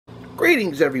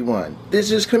Greetings everyone, this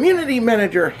is Community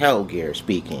Manager Hellgear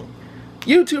speaking.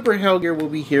 YouTuber Hellgear will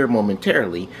be here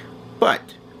momentarily,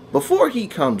 but before he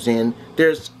comes in,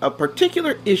 there's a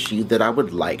particular issue that I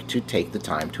would like to take the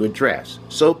time to address.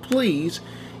 So please,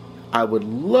 I would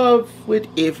love it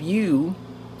if you,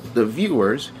 the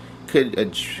viewers,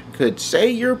 could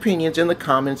say your opinions in the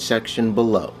comments section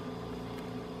below.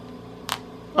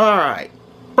 Alright,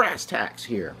 brass tacks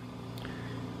here.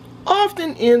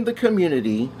 Often in the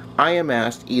community, I am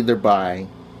asked either by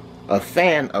a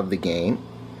fan of the game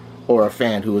or a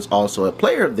fan who is also a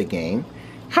player of the game,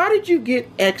 how did you get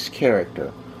X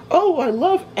character? Oh, I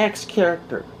love X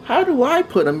character. How do I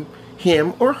put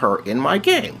him or her in my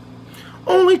game?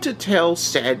 Only to tell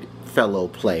said fellow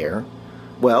player,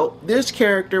 well, this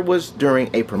character was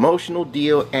during a promotional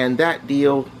deal and that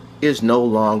deal is no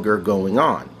longer going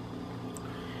on.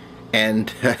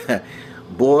 And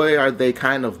boy, are they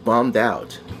kind of bummed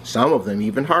out. Some of them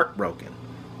even heartbroken.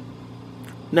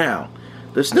 Now,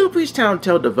 the Snoopy's Town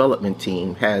Tale development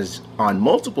team has, on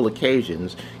multiple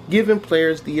occasions, given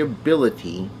players the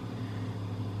ability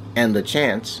and the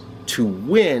chance to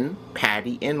win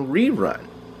Patty and Rerun.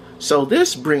 So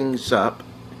this brings up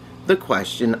the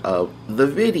question of the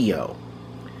video.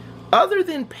 Other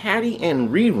than Patty and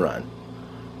Rerun,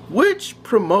 which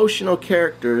promotional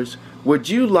characters would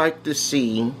you like to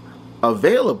see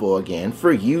available again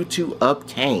for you to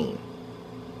obtain?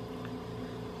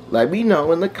 Let me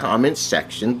know in the comments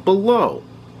section below,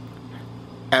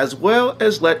 as well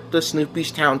as let the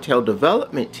Snoopy's Town Tale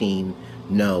development team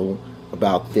know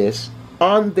about this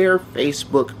on their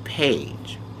Facebook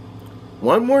page.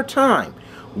 One more time,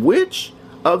 which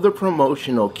of the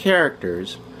promotional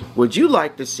characters would you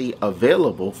like to see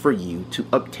available for you to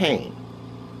obtain?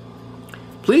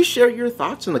 Please share your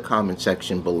thoughts in the comment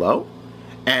section below.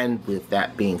 And with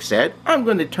that being said, I'm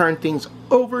going to turn things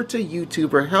over to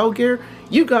YouTuber Hellgear.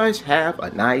 You guys have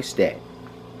a nice day.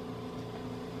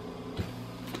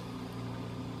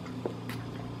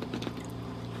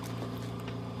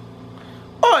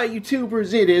 Oi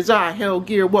YouTubers, it is I,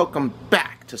 Hellgear. Welcome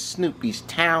back to Snoopy's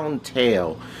Town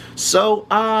Tale. So,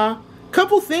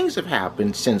 couple things have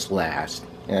happened since last.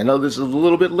 And I know this is a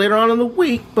little bit later on in the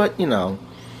week, but you know,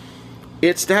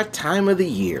 it's that time of the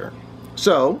year.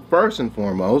 So, first and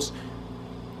foremost,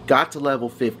 got to level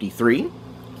 53.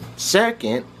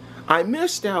 Second, I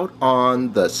missed out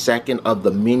on the second of the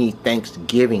mini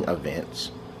Thanksgiving events.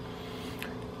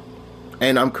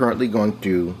 And I'm currently going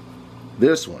through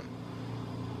this one.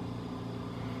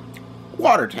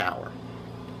 Water Tower.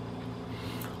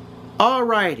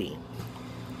 Alrighty.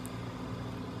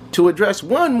 To address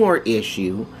one more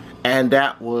issue, and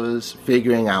that was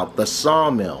figuring out the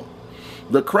sawmill.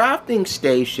 The crafting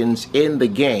stations in the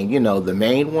game, you know, the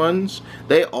main ones,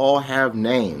 they all have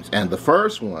names. And the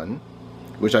first one,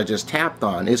 which I just tapped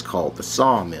on, is called the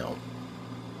sawmill.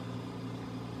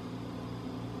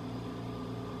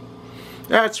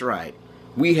 That's right.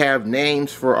 We have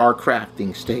names for our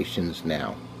crafting stations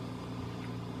now.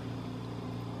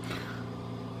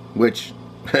 Which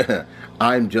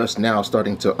I'm just now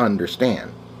starting to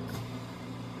understand.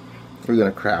 We're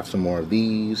going to craft some more of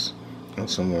these. And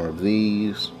some more of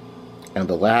these. And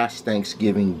the last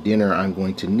Thanksgiving dinner I'm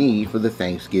going to need for the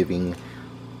Thanksgiving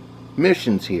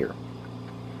missions here.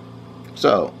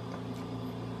 So,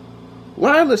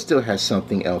 Lila still has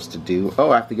something else to do.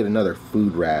 Oh, I have to get another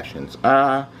food rations.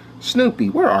 Snoopy,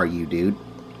 where are you, dude?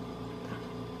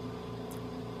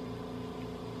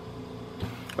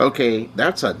 Okay,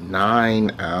 that's a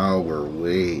 9-hour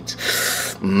wait.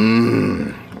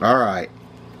 Alright.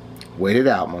 Wait it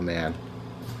out, my man.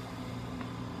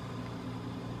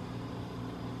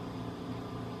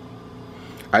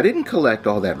 I didn't collect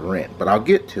all that rent, but I'll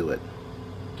get to it.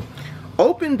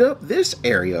 Opened up this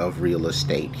area of real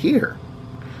estate here.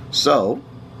 So,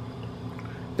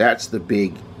 that's the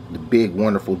big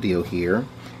wonderful deal here.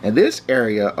 And this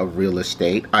area of real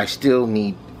estate, I still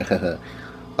need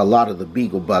a lot of the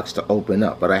Beagle Bucks to open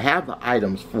up, but I have the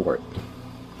items for it.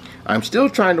 I'm still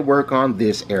trying to work on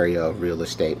this area of real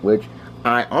estate, which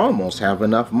I almost have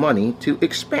enough money to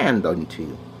expand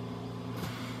onto.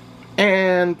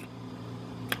 And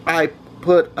I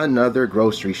put another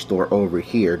grocery store over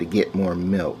here to get more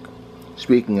milk.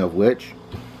 Speaking of which,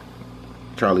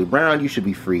 Charlie Brown, you should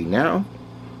be free now,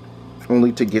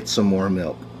 only to get some more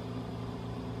milk.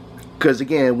 Because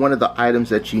again, one of the items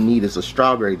that you need is a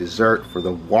strawberry dessert for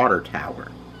the water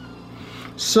tower.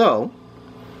 So,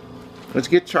 let's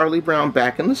get Charlie Brown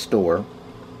back in the store.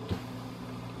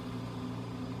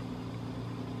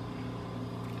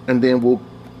 And then we'll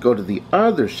go to the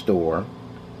other store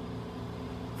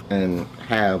and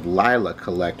have Lila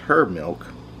collect her milk.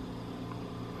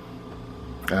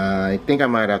 I think I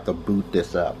might have to boot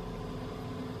this up.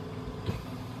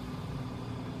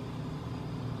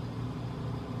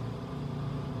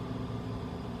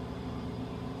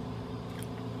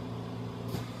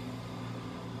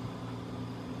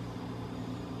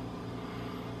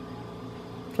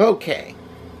 Okay,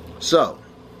 so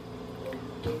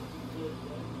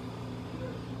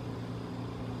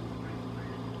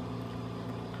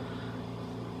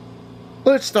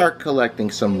let's start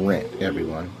collecting some rent,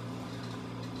 everyone.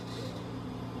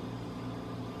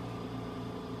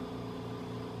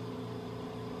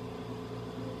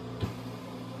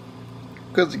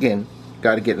 Because again,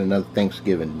 got to get another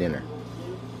Thanksgiving dinner.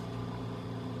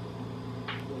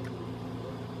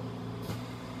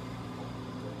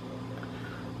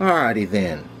 Alrighty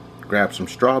then, grab some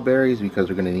strawberries because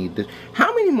we're going to need this.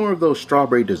 How many more of those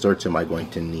strawberry desserts am I going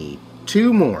to need?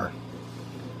 2 more.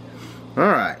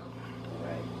 Alright.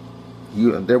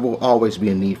 There will always be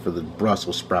a need for the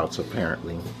Brussels sprouts,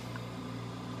 apparently.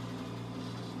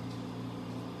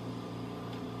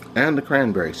 And the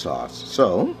cranberry sauce.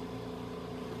 So,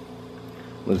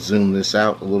 let's zoom this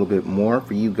out a little bit more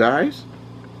for you guys.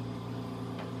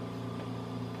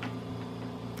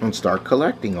 And start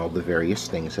collecting all the various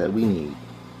things that we need.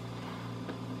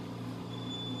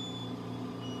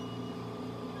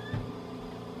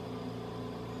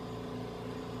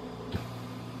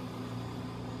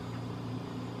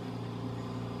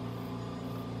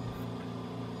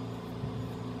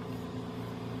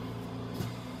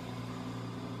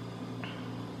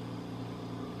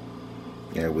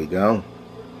 There we go.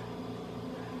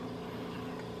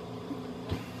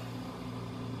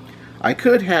 I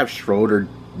could have Schroeder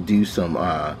do some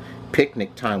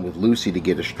picnic time with Lucy to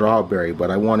get a strawberry, but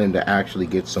I want him to actually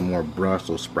get some more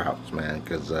Brussels sprouts, man,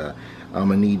 because I'm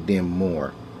gonna need them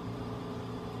more.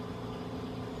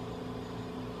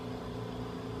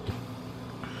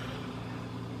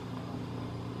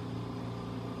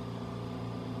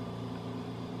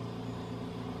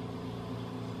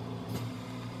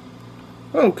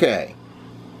 Okay.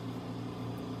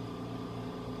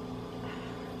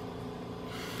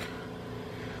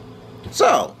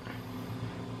 So,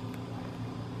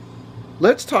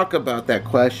 let's talk about that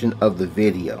question of the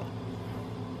video.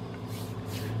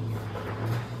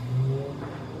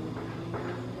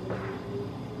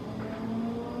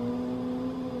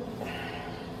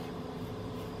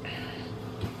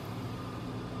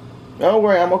 Don't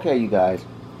worry, I'm okay, you guys.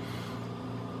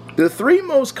 The 3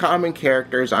 most common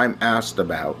characters I'm asked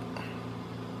about,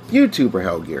 YouTuber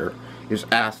Hellgear is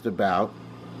asked about,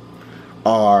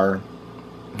 are,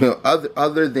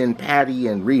 other than Patty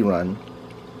and Rerun,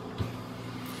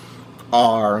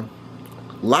 are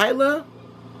Lila,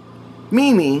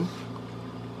 Mimi,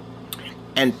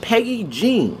 and Peggy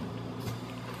Jean.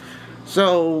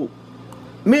 So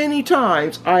many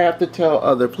times I have to tell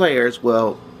other players,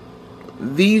 well,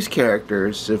 these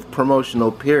characters, if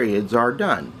promotional periods are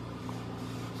done.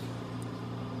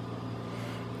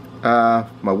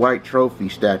 My white trophy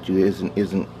statue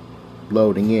isn't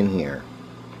loading in here.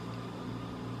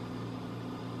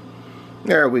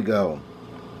 There we go.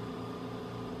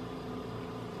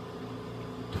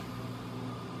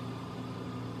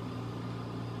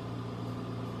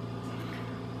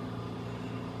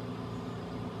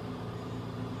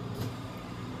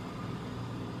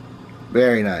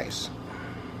 Very nice.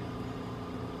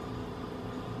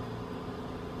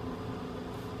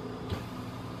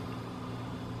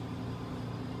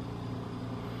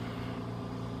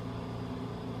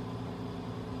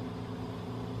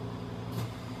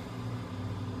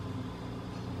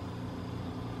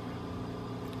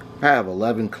 I have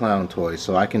 11 clown toys,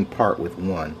 so I can part with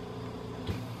 1.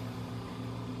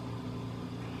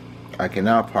 I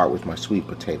cannot part with my sweet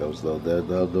potatoes, though.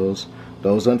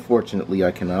 Those unfortunately,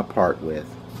 I cannot part with.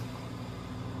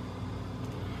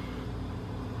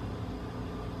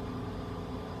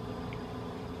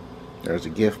 There's a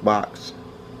gift box.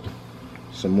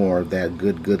 Some more of that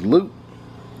good loot.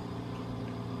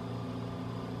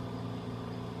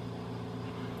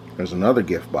 There's another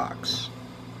gift box.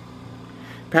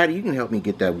 Patty, you can help me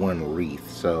get that 1 wreath.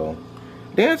 So,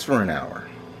 dance for an hour.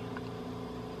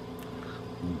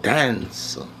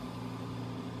 Dance.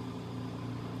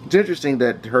 It's interesting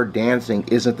that her dancing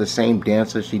isn't the same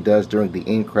dance that she does during the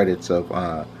end credits of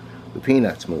the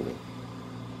Peanuts movie.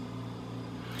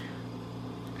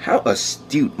 How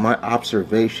astute my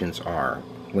observations are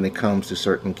when it comes to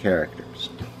certain characters.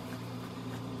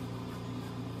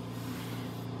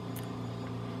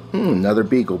 Another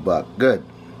beagle buck. Good.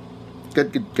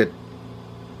 Good.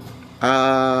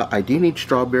 I do need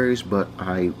strawberries, but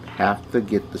I have to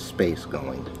get the space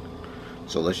going.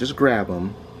 So let's just grab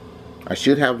them. I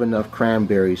should have enough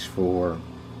cranberries for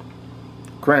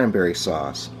cranberry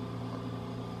sauce.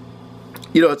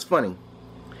 You know, it's funny.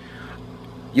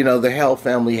 You know, the Hell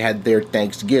family had their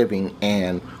Thanksgiving,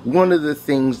 and one of the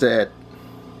things that,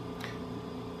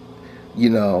 you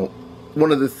know,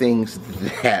 one of the things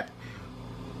that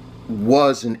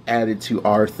wasn't added to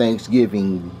our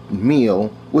Thanksgiving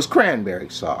meal was cranberry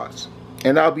sauce.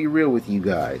 And I'll be real with you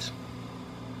guys.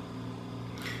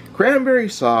 Cranberry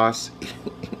sauce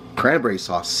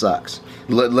sucks.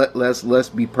 Let's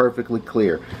be perfectly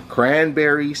clear.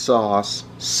 Cranberry sauce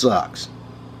sucks.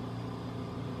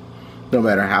 No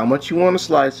matter how much you want to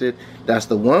slice it, that's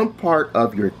the one part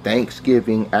of your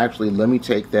Thanksgiving. Actually, let me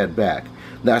take that back.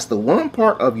 That's the one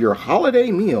part of your holiday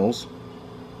meals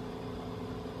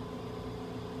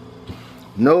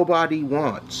nobody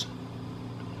wants.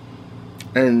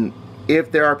 And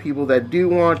if there are people that do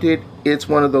want it, it's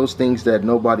one of those things that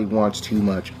nobody wants too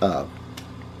much of.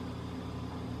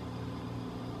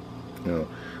 You know,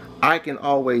 I can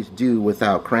always do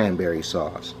without cranberry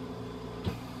sauce.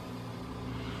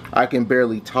 I can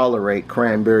barely tolerate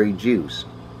cranberry juice.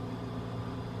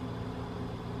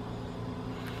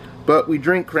 But we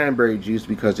drink cranberry juice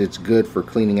because it's good for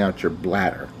cleaning out your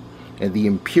bladder and the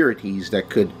impurities that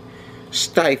could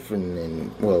stifle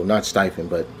and, well, not stifle,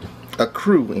 but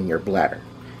accrue in your bladder.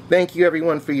 Thank you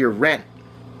everyone for your rent.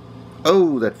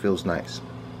 Oh, that feels nice.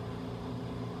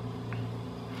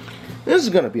 This is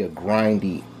going to be a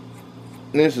grindy.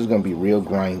 This is going to be real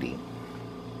grindy.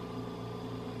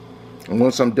 And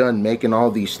once I'm done making all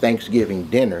these Thanksgiving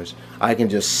dinners, I can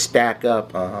just stack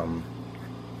up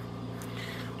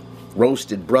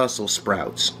roasted Brussels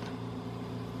sprouts.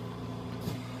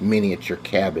 Miniature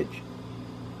cabbage.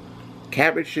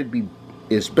 Cabbage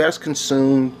is best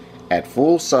consumed at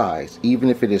full size, even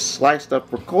if it is sliced up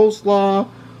for coleslaw,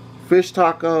 fish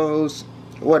tacos,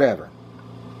 whatever.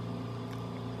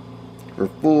 For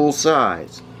full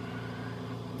size.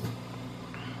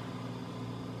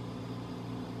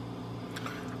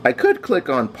 I could click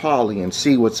on Polly and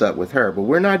see what's up with her, but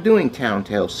we're not doing Town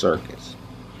Tale Circus.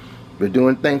 We're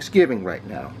doing Thanksgiving right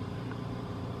now.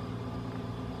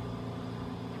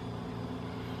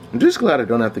 I'm just glad I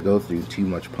don't have to go through too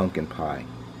much pumpkin pie.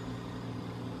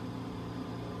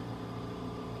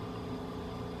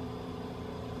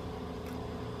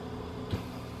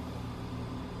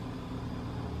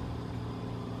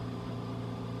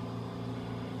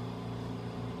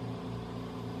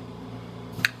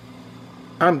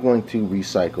 I'm going to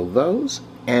recycle those,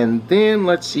 and then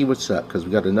let's see what's up, because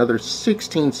we got another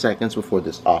 16 seconds before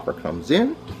this offer comes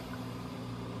in.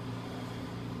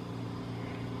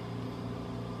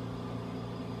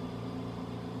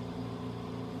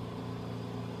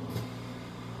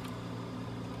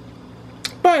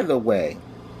 By the way,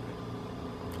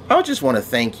 I just want to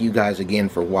thank you guys again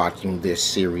for watching this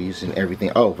series and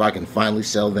everything. Oh, if I can finally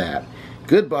sell that.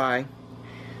 Goodbye.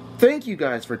 Thank you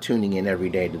guys for tuning in every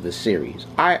day to the series.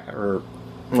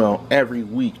 Well, every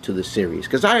week to the series,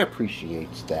 because I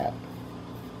appreciate that.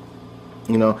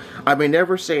 You know, I may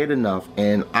never say it enough,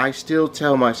 and I still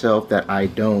tell myself that I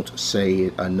don't say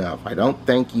it enough. I don't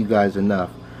thank you guys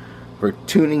enough for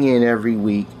tuning in every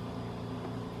week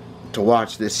to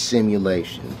watch this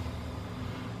simulation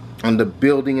on the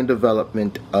building and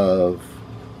development of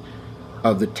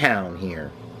the town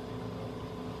here.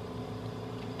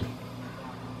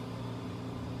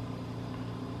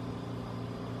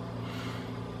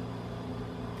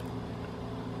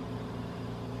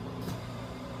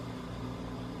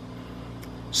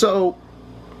 So,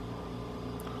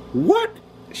 what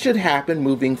should happen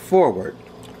moving forward?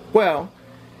 Well,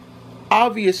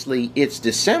 obviously it's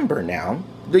December now.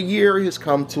 The year has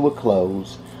come to a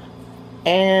close,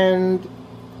 and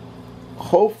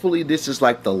hopefully this is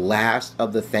like the last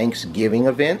of the Thanksgiving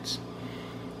events,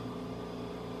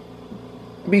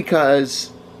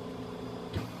 because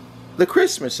the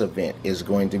Christmas event is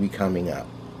going to be coming up.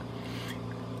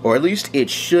 Or at least it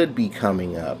should be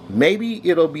coming up. Maybe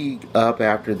it'll be up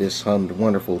after this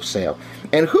wonderful sale.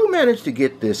 And who managed to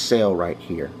get this sale right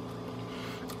here?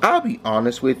 I'll be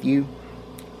honest with you.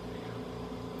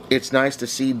 It's nice to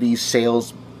see these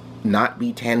sales not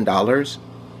be $10.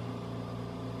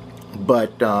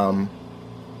 But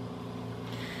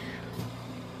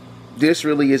this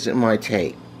really isn't my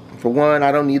take. For one,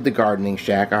 I don't need the gardening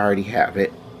shack. I already have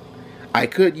it. I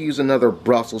could use another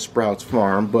Brussels sprouts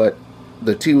farm, but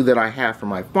the two that I have for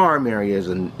my farm area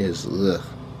is ugh.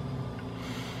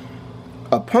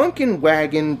 A pumpkin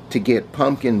wagon to get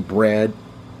pumpkin bread.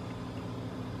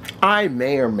 I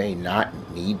may or may not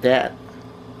need that.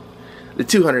 The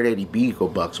 280 beagle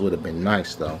bucks would have been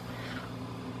nice though.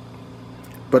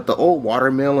 But the old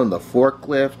watermill and the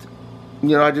forklift, you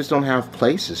know, I just don't have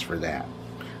places for that.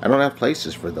 I don't have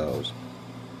places for those.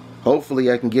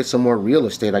 Hopefully I can get some more real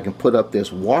estate. I can put up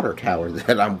this water tower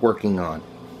that I'm working on.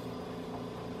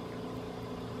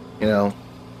 You know,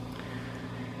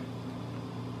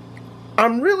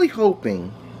 I'm really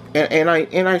hoping, and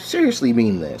I seriously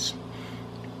mean this.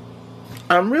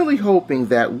 I'm really hoping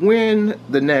that when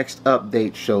the next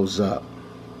update shows up,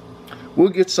 we'll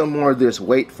get some more of this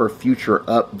wait for future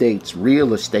updates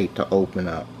real estate to open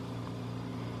up.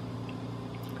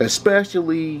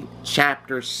 Especially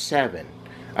Chapter 7.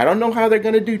 I don't know how they're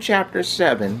going to do Chapter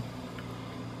 7,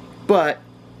 but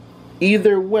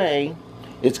either way,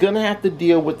 it's going to have to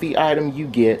deal with the item you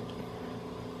get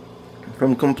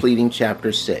from completing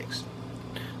Chapter 6.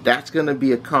 That's going to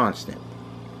be a constant.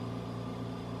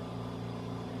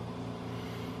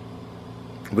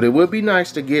 But it would be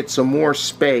nice to get some more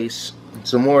space,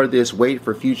 some more of this wait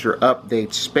for future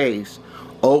updates space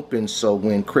open, so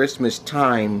when Christmas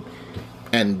time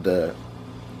and the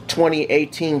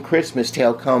 2018 Christmas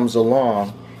tale comes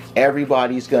along,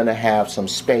 everybody's going to have some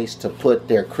space to put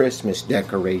their Christmas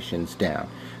decorations down.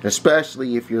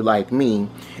 Especially if you're like me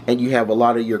and you have a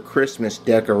lot of your Christmas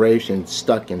decorations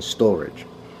stuck in storage.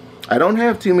 I don't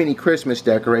have too many Christmas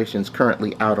decorations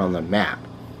currently out on the map.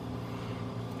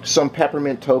 Some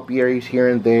peppermint topiaries here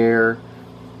and there,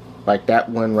 like that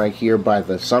one right here by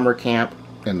the summer camp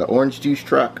and the orange juice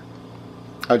truck.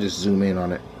 I'll just zoom in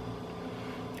on it.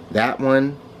 That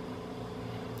one.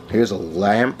 Here's a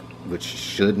lamp, which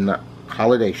should not,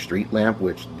 holiday street lamp,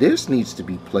 which this needs to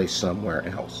be placed somewhere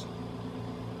else.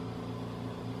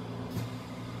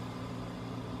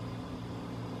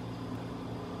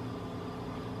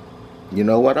 You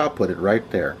know what? I'll put it right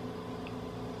there.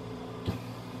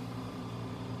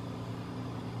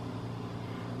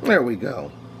 There we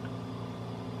go.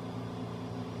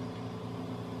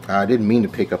 I didn't mean to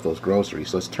pick up those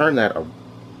groceries. Let's turn that around.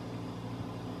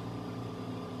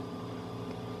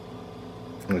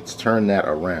 Let's turn that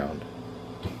around.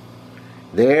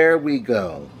 There we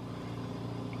go.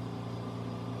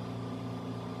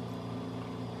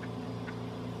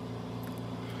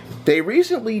 They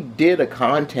recently did a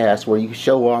contest where you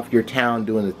show off your town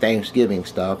doing the Thanksgiving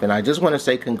stuff, and I just want to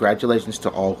say congratulations to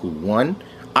all who won.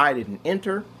 I didn't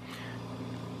enter,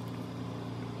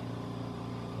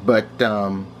 but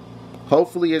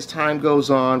hopefully as time goes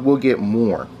on we'll get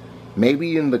more.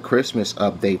 Maybe in the Christmas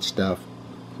update stuff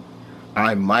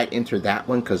I might enter that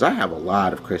one, because I have a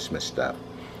lot of Christmas stuff.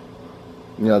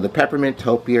 You know, the peppermint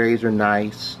topiaries are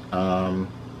nice.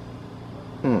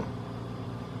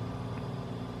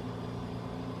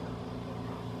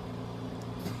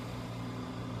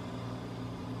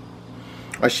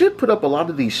 I should put up a lot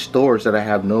of these stores that I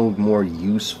have no more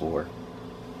use for.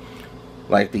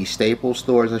 Like these staple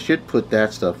stores, I should put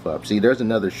that stuff up. See, there's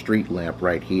another street lamp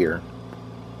right here.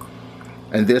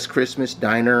 And this Christmas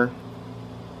diner,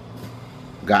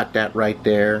 got that right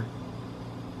there.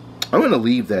 I'm going to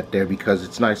leave that there because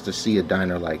it's nice to see a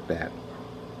diner like that.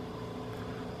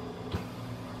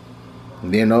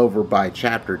 And then over by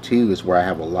Chapter 2 is where I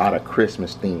have a lot of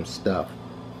Christmas themed stuff.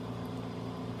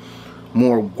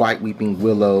 More white weeping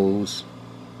willows.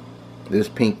 This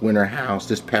pink winter house.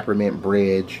 This peppermint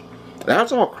bridge.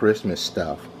 That's all Christmas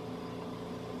stuff.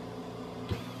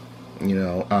 You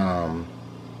know,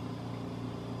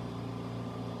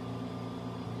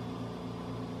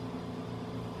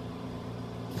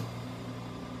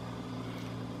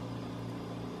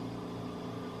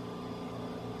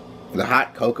 the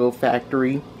hot cocoa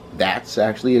factory, that's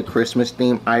actually a Christmas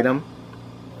themed item.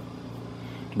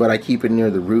 But I keep it near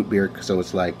the root beer so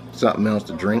it's like something else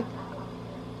to drink.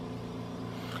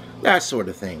 That sort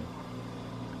of thing.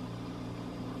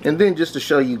 And then just to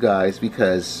show you guys,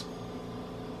 because,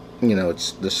 you know,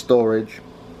 it's the storage.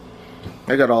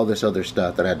 I got all this other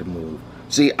stuff that I had to move.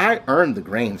 See, I earned the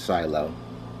grain silo.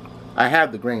 I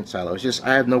have the grain silo. It's just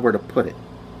I have nowhere to put it.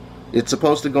 It's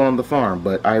supposed to go on the farm,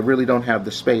 but I really don't have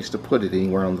the space to put it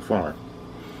anywhere on the farm.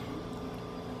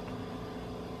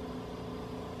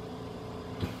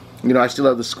 You know, I still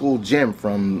have the school gym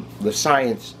from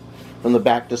the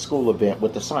back to school event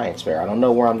with the science fair. I don't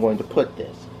know where I'm going to put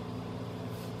this.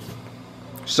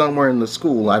 Somewhere in the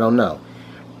school, I don't know.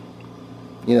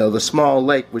 You know, the small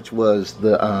lake, which was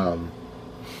the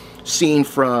scene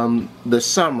from the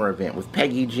summer event with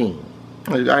Peggy Jean.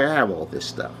 I have all this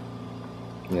stuff.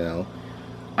 You know,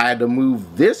 I had to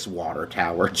move this water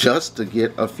tower just to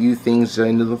get a few things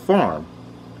into the farm.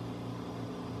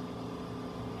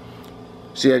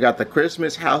 See, I got the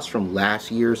Christmas house from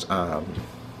last year's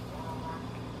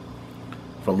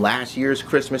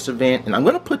Christmas event, and I'm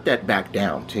going to put that back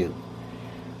down too.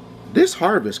 This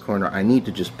harvest corner I need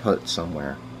to just put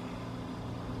somewhere.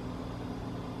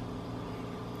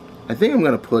 I think I'm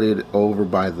going to put it over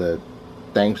by the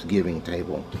Thanksgiving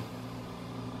table.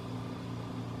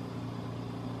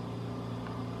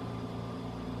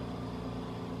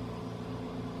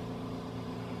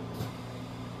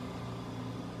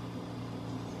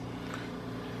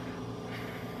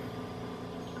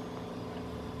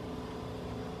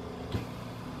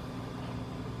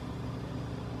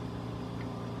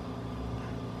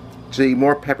 See,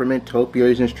 more peppermint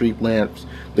topiaries and street lamps,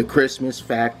 the Christmas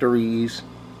factories,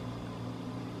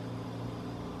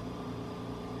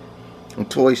 a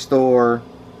toy store,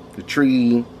 the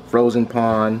tree, frozen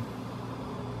pond.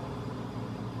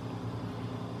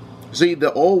 See,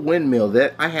 the old windmill,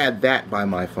 that I had that by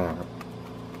my farm.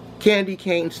 Candy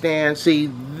cane stand.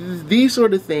 See, these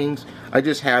sort of things, I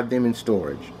just have them in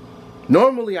storage.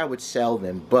 Normally I would sell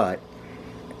them, but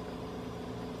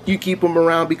you keep them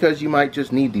around because you might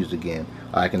just need these again.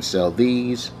 I can sell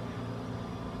these.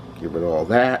 Get rid of all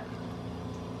that.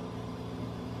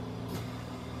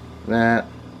 That.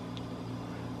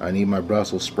 I need my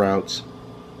Brussels sprouts.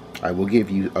 I will give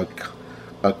you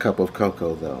a cup of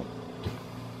cocoa though.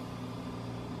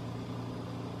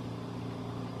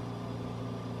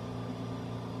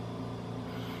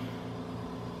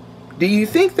 Do you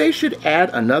think they should add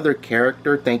another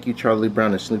character? Thank you, Charlie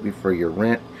Brown and Snoopy, for your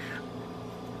rent.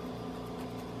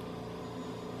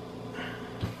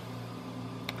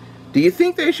 Do you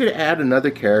think they should add another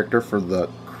character for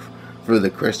the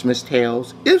Christmas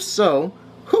tales? If so,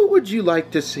 who would you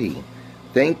like to see?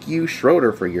 Thank you,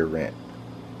 Schroeder, for your rent.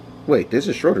 Wait, this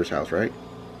is Schroeder's house, right?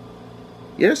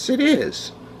 Yes, it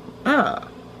is. Ah.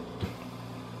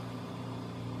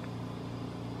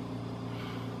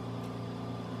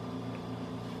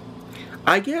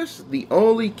 I guess the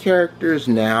only characters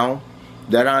now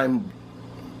that I'm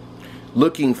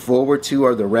looking forward to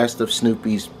are the rest of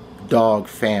Snoopy's dog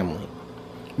family,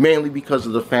 mainly because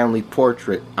of the family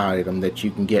portrait item that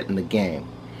you can get in the game.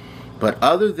 But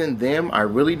other than them, I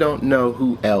really don't know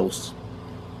who else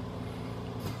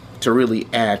to really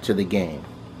add to the game.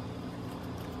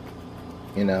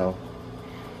 You know,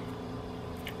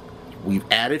 we've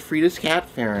added Frida's Cat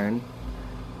Farron.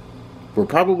 We're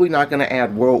probably not going to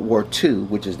add World War II,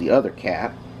 which is the other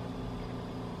cat.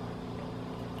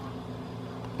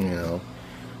 You know,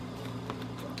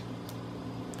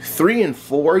 3 and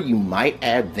 4, you might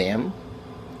add them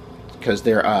because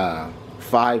they're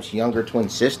 5's younger twin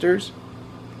sisters.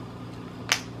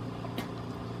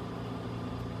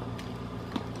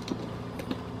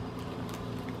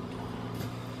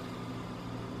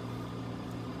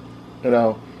 You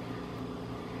know,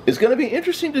 it's going to be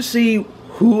interesting to see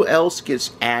who else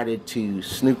gets added to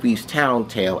Snoopy's Town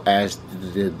Tale as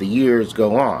the years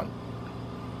go on.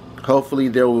 Hopefully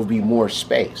there will be more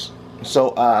space.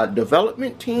 So,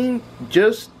 development team,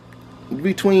 just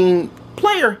between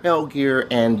Player Hellgear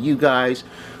and you guys,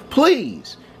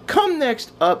 please, come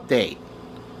next update.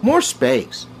 More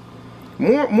space.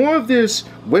 More of this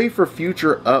wait for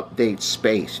future update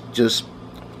space. Just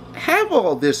have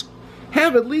all this,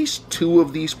 have at least 2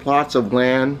 of these plots of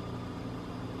land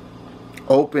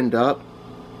opened up.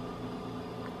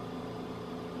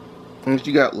 And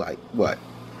you got like, what?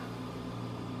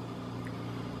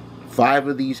 5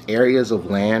 of these areas of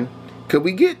land. Could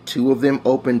we get 2 of them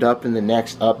opened up in the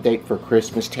next update for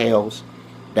Christmas Tales?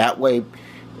 That way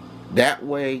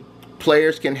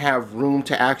players can have room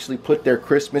to actually put their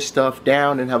Christmas stuff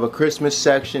down and have a Christmas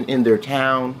section in their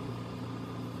town.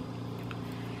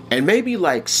 And maybe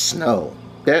like snow.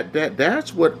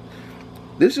 That's what,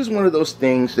 this is one of those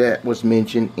things that was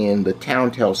mentioned in the Town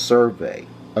Tale survey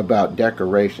about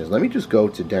decorations. Let me just go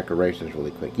to decorations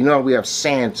really quick. You know, we have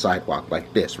sand sidewalk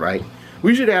like this, right?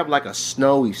 We should have like a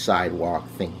snowy sidewalk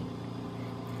thing,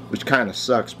 which kind of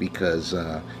sucks because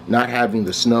not having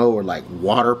the snow or like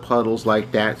water puddles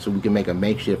like that so we can make a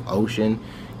makeshift ocean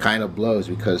kind of blows,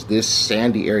 because this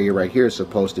sandy area right here is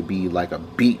supposed to be like a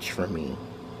beach for me,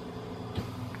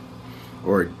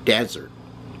 or a desert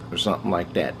or something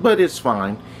like that. But it's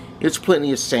fine. It's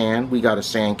plenty of sand. We got a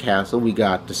sand castle. We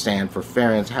got the sand for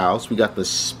Farron's house. We got the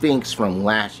Sphinx from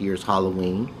last year's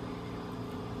Halloween,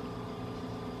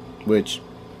 which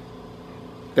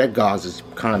that gauze is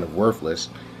kind of worthless.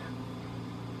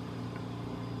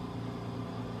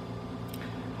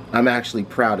 I'm actually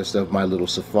proudest of my little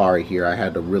safari here. I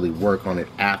had to really work on it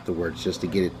afterwards just to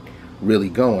get it really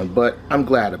going, but I'm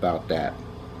glad about that.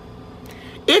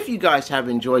 If you guys have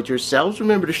enjoyed yourselves,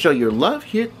 remember to show your love,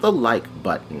 hit the like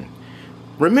button.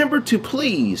 Remember to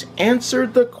please answer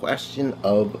the question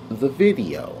of the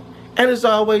video. And as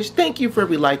always, thank you for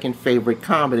every like and favorite,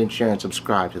 comment and share and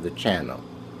subscribe to the channel.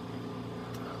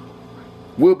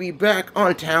 We'll be back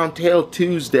on Town Tale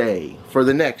Tuesday for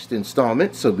the next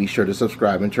installment, so be sure to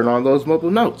subscribe and turn on those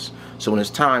mobile notes. So when it's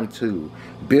time to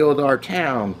build our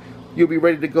town, you'll be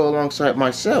ready to go alongside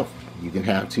myself. You can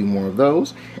have 2 more of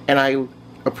those, and I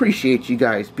appreciate you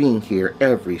guys being here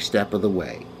every step of the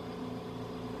way.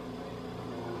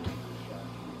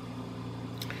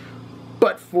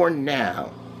 But for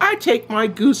now, I take my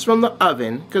goose from the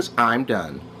oven because I'm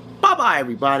done. Bye-bye,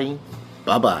 everybody.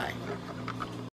 Bye-bye.